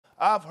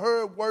I've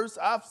heard worse.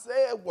 I've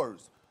said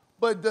worse.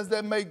 But does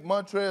that make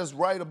Montrezl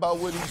right about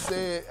what he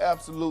said?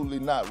 Absolutely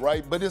not,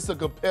 right? But it's a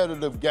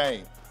competitive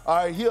game. All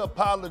right, he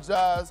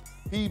apologized.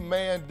 He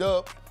manned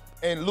up,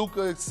 and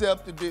Luka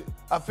accepted it.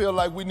 I feel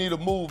like we need to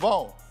move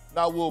on.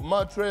 Now, what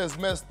Montrezl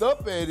messed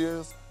up at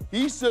is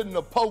he shouldn't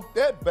have poked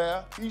that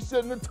bear. He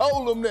shouldn't have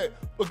told him that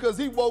because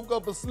he woke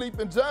up a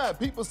sleeping giant.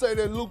 People say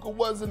that Luka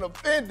wasn't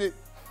offended.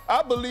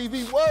 I believe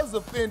he was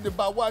offended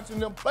by watching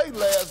them play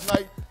last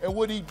night and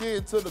what he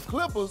did to the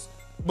Clippers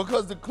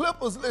because the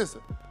Clippers,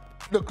 listen,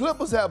 the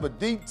Clippers have a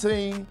deep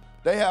team.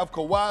 They have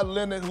Kawhi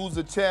Leonard, who's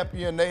a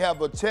champion. They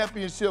have a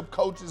championship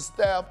coaching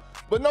staff,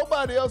 but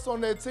nobody else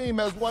on that team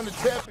has won a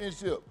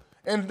championship.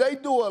 And they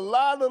do a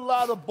lot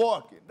of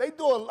barking. They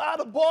do a lot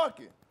of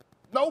barking,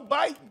 no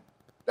biting.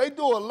 They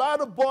do a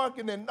lot of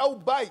barking and no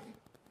biting.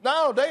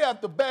 Now they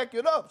have to back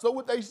it up. So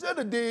what they should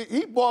have did,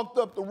 he barked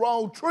up the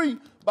wrong tree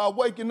by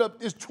waking up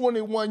this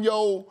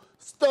 21-year-old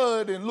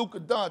stud in Luka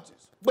Doncic.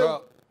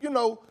 But, you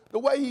know, the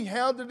way he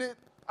handled it,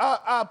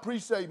 I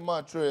appreciate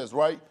Montrezl,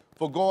 right,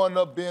 for going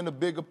up, being a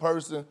bigger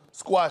person,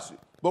 squash it.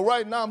 But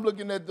right now I'm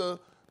looking at the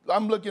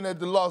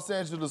Los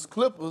Angeles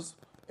Clippers,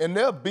 and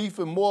they're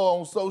beefing more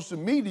on social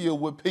media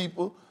with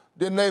people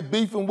than they're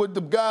beefing with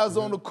the guys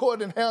on the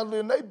court and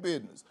handling their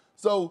business.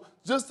 So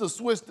just to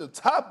switch the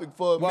topic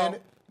for a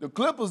minute, the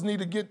Clippers need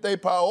to get their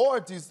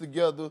priorities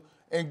together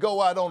and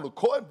go out on the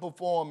court and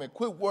perform and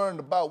quit worrying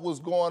about what's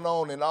going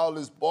on and all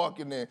this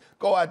barking and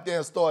go out there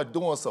and start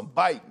doing some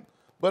biting.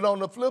 But on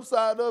the flip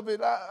side of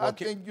it, I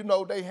think, you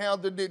know, they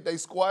handled it, they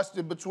squashed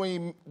it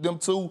between them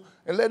two,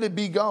 and let it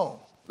be gone.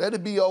 Let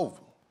it be over.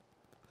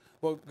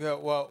 Well,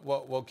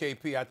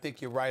 KP, I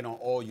think you're right on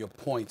all your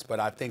points,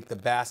 but I think the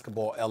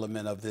basketball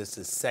element of this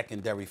is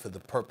secondary for the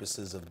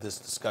purposes of this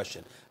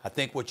discussion. I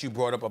think what you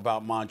brought up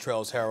about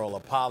Montrezl Harrell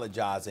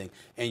apologizing,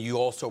 and you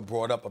also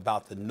brought up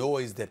about the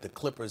noise that the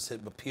Clippers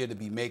appear to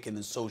be making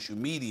in social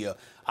media,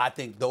 I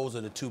think those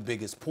are the two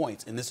biggest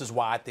points. And this is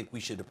why I think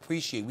we should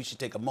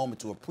take a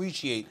moment to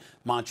appreciate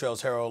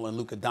Montrezl Harrell and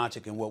Luka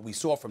Doncic and what we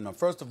saw from them.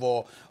 First of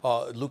all,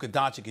 Luka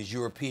Doncic is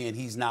European.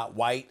 He's not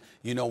white.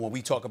 You know, when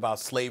we talk about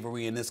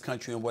slavery in this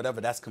country and whatever,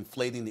 that's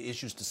conflating the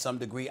issues to some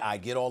degree. I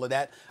get all of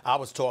that. I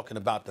was talking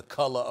about the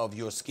color of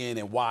your skin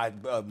and why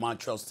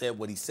Montrezl said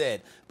what he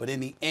said. But in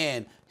the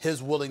end,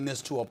 his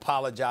willingness to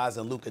apologize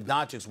and Luka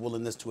Doncic's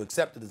willingness to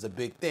accept it is a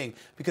big thing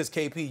because,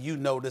 KP, you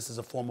know this is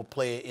a former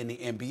player in the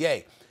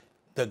NBA.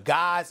 The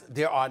guys,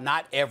 there are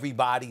not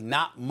everybody,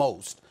 not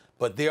most,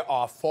 but there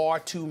are far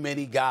too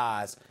many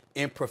guys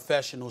in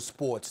professional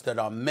sports that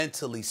are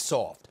mentally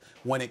soft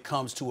when it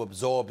comes to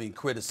absorbing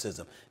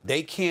criticism.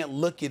 They can't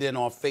look it in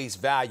on face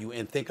value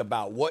and think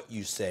about what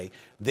you say.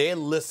 They're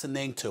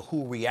listening to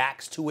who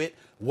reacts to it,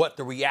 what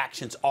the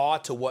reactions are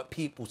to what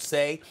people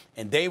say,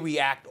 and they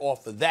react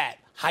off of that,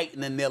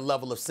 heightening their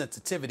level of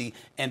sensitivity,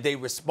 and they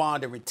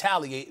respond and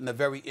retaliate in a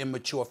very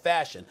immature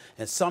fashion.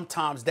 And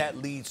sometimes that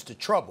leads to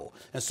trouble.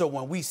 And so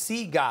when we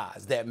see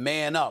guys that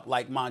man up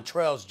like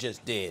Montrezl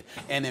just did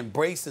and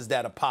embraces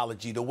that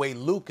apology the way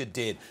Luka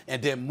did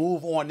and then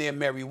move on their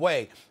merry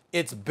way,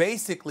 it's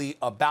basically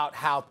about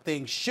how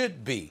things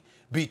should be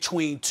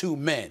between two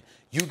men.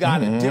 You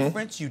got a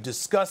difference, you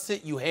discuss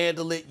it, you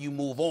handle it, you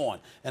move on.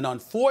 And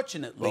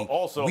unfortunately,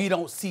 we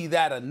don't see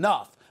that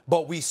enough.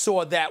 But we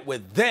saw that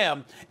with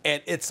them,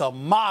 and it's a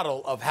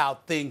model of how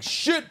things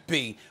should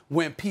be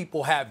when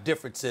people have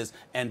differences.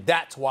 And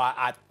that's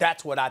why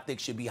that's what I think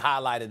should be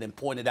highlighted and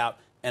pointed out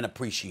and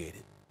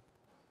appreciated.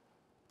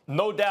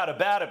 No doubt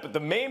about it, but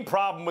the main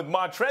problem with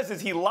Montrezl is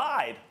he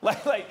lied.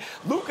 Like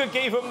Luka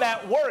gave him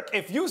that work.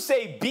 If you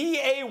say be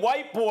a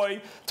white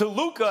boy to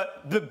Luka,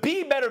 the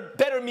B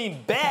better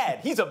mean bad.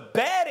 He's a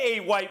bad a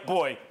white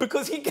boy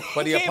because he gave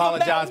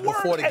apologized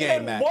before the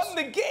game, Max. Won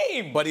the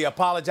game. But he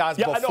apologized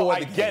before the game.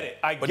 I get it.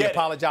 But he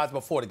apologized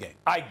before the game.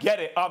 I get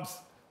it.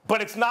 But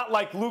it's not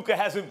like Luka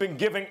hasn't been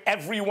giving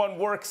everyone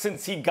work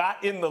since he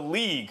got in the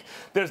league.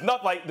 There's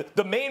not like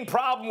the main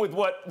problem with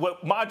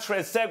what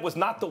Montrezl said was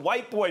not the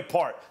white boy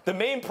part. The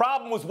main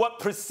problem was what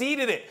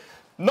preceded it.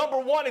 Number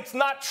one, it's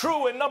not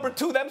true. And number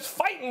two, them's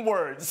fighting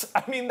words.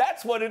 I mean,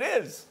 that's what it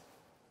is.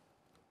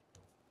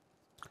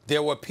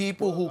 There were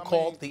people who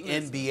called the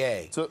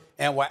NBA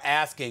and were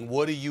asking,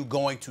 what are you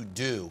going to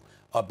do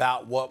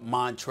about what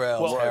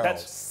Montrezl Harrell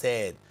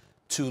said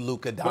to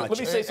Luka Doncic? Let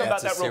me say something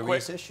about that real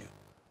quick. That's a serious issue.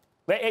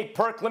 Hey,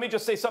 Perk, let me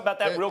just say something about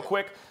that real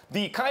quick.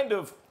 The kind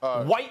of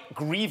white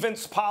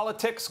grievance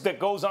politics that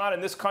goes on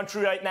in this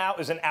country right now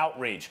is an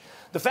outrage.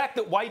 The fact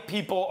that white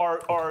people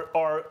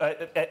are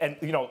and,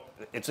 you know,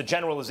 it's a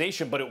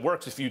generalization, but it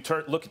works if you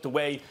look at the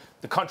way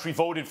the country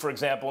voted, for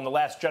example, in the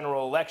last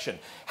general election,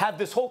 have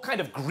this whole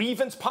kind of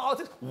grievance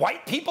politics.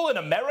 White people in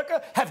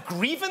America have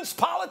grievance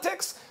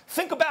politics?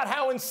 Think about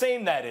how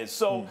insane that is.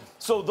 So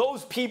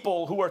those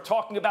people who are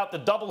talking about the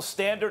double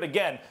standard,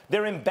 again,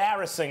 they're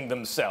embarrassing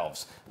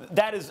themselves.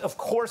 That is, of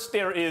course,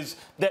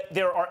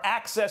 there are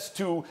access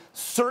to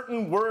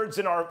certain words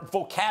in our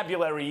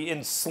vocabulary,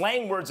 in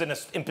slang words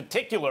in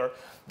particular,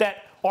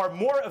 that are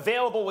more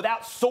available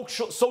without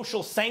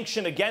social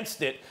sanction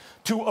against it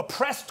to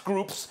oppressed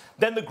groups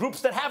than the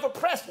groups that have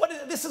oppressed.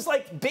 This is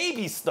like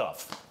baby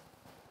stuff.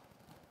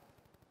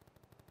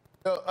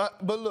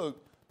 But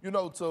look, to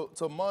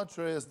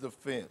Montrezl's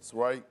defense,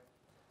 right?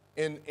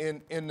 In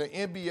the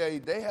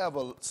NBA, they have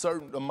a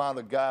certain amount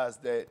of guys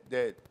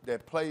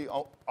that play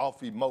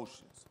off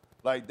emotions.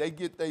 Like, they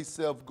get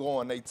themselves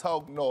going. They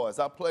talk noise.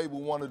 I played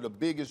with one of the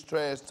biggest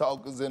trash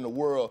talkers in the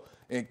world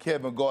in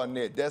Kevin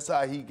Garnett. That's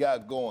how he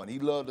got going. He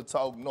loved to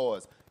talk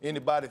noise.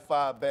 Anybody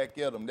fire back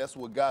at him, that's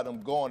what got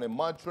him going. And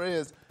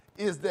Montrezl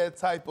is that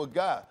type of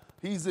guy.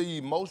 He's an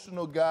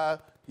emotional guy.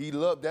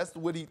 That's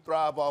what he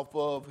thrive off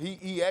of.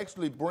 He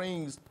actually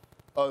brings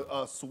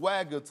a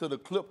swagger to the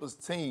Clippers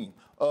team.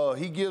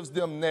 He gives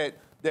them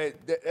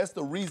that's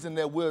the reason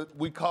that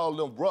we call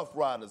them Rough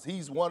Riders.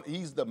 He's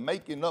the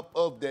making up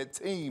of that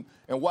team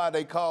and why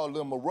they call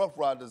them a Rough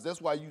Riders.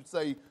 That's why you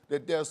say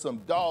that there's some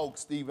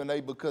dogs, Stephen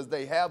A., because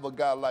they have a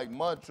guy like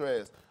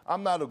Montrezl.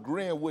 I'm not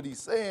agreeing with what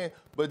he's saying,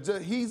 but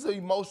he's an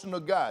emotional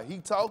guy. He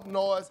talk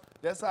noise.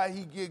 That's how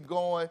he get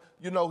going.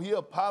 He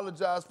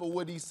apologized for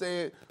what he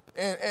said.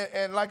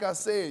 And like I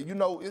said,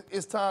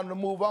 it's time to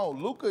move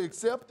on. Luka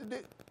accepted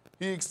it.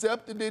 He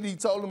accepted it. He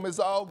told them it's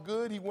all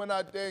good. He went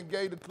out there and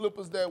gave the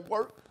Clippers that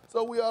work.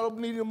 So we all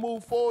need to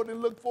move forward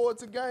and look forward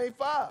to Game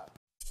 5.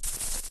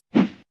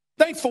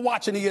 Thanks for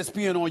watching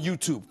ESPN on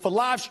YouTube. For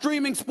live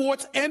streaming,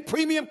 sports, and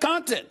premium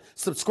content,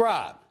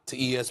 subscribe to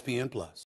ESPN+.